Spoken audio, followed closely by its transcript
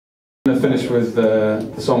I'm going to finish with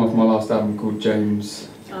the song off my last album called James.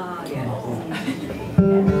 Ah, yeah.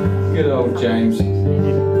 Good old James. I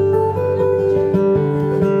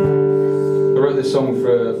wrote this song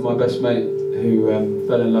for my best mate who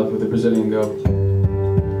fell in love with a Brazilian girl.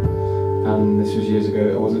 And this was years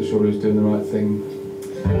ago. I wasn't sure he was doing the right thing.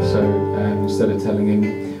 So instead of telling him,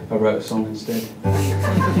 I wrote a song instead.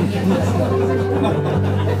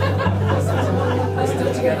 They're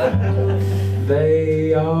still together.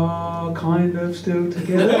 They are kind of still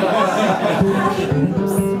together.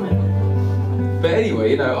 But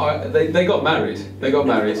anyway, you know, they got married. They got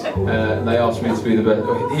married, and they asked me to be the best.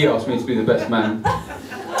 He asked me to be the best man.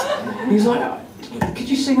 He's like, "Could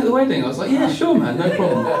you sing at the wedding?" I was like, "Yeah, sure, man, no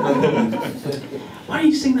problem, no problem." "Why don't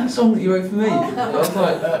you sing that song that you wrote for me?" I was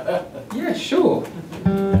like, "Yeah, sure."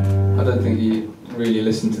 I don't think he really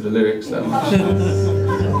listened to the lyrics that much.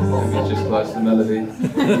 Maybe he just likes the melody.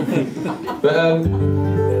 But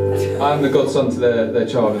I am the godson to their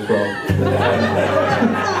child as well.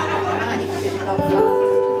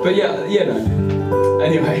 But yeah, you know.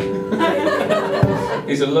 Anyway,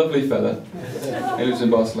 he's a lovely fella. He lives in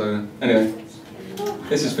Barcelona. Anyway,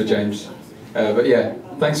 this is for James. But yeah,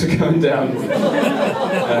 thanks for coming down.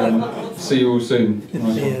 See you all soon.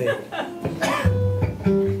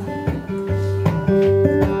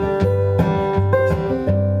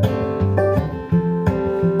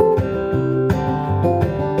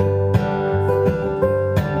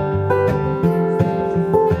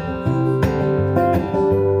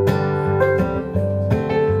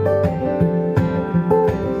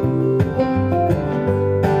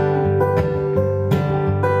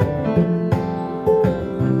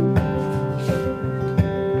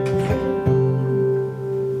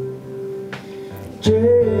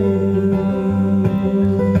 James,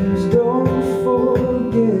 don't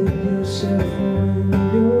forget yourself when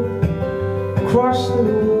you're across the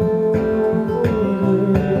water.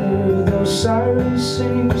 Those sirens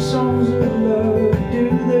sing songs of love. Do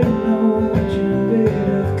they know what you're made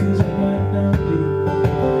of? 'Cause it might not be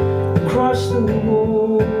across the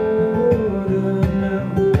water now.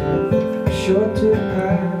 Sure to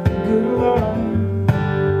have good luck.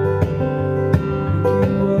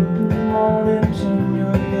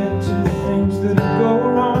 That go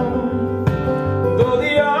wrong, though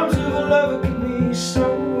the arms of a lover can be so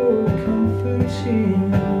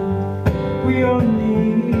comforting, we all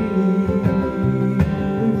need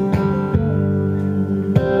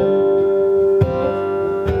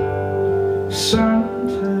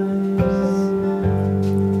sometimes,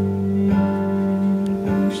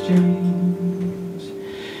 James.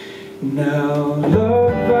 Now,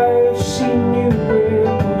 love, I've seen you wear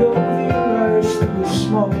over your eyes through a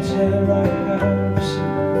small tear I have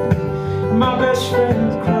seen. My best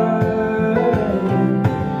friend cried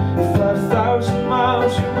 5,000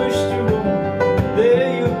 miles you wish to